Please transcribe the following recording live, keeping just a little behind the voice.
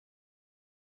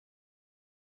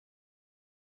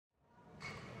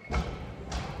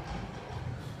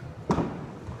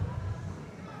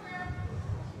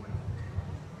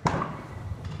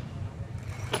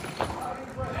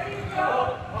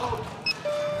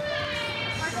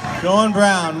Sean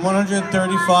Brown,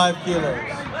 135 kilos.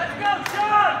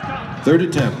 Third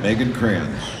attempt, Megan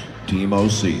Kranz, Team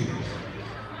OC.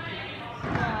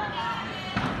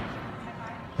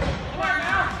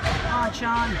 Come on,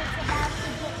 Sean.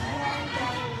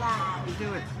 You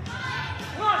do it.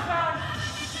 Come on, Sean.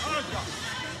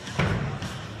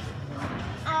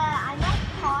 I might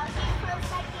pause it for a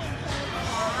second and turn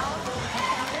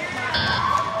it down.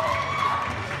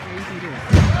 Yeah, you can do it.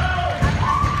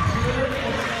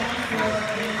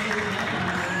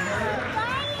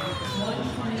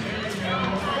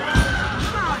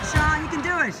 Come on, Sean, you can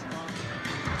do it.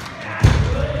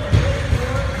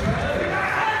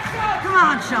 Come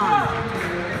on, Sean.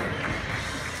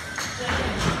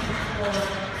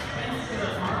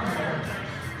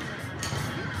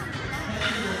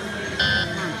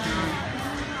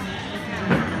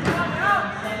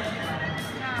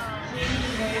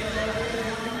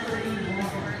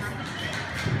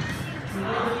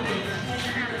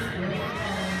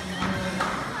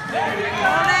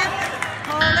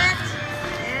 Hold it.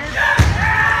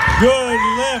 Good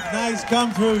lift. Nice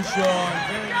come through, Sean.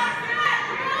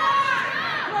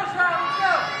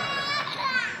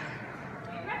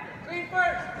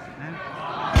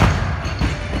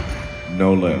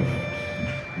 No lift.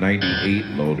 98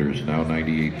 loaders, now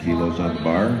 98 kilos on the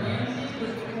bar.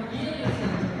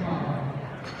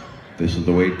 This is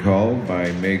the weight called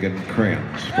by Megan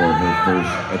Kranz for her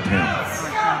first attempt.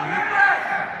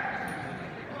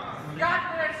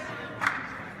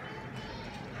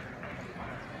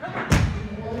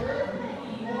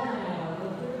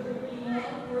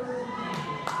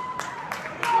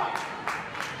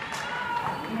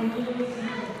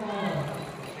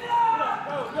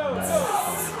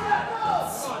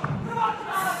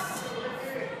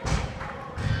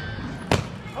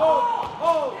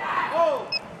 Oh,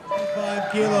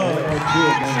 5 kilos.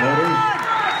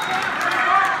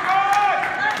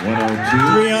 102.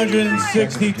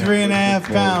 363.5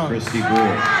 pounds. Christy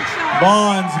Brewer.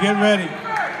 Bonds, get ready.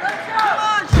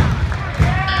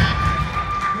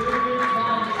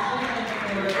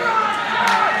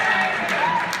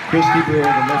 Christy Brewer, the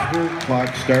lifter.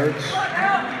 Clock starts.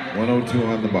 102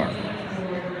 on the bar.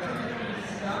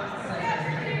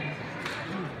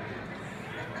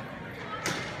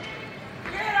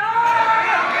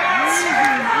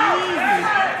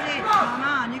 Come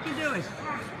on, you can do it.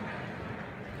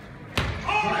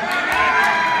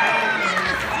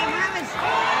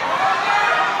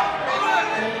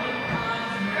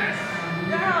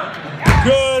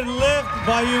 Good lift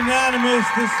by unanimous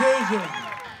decision.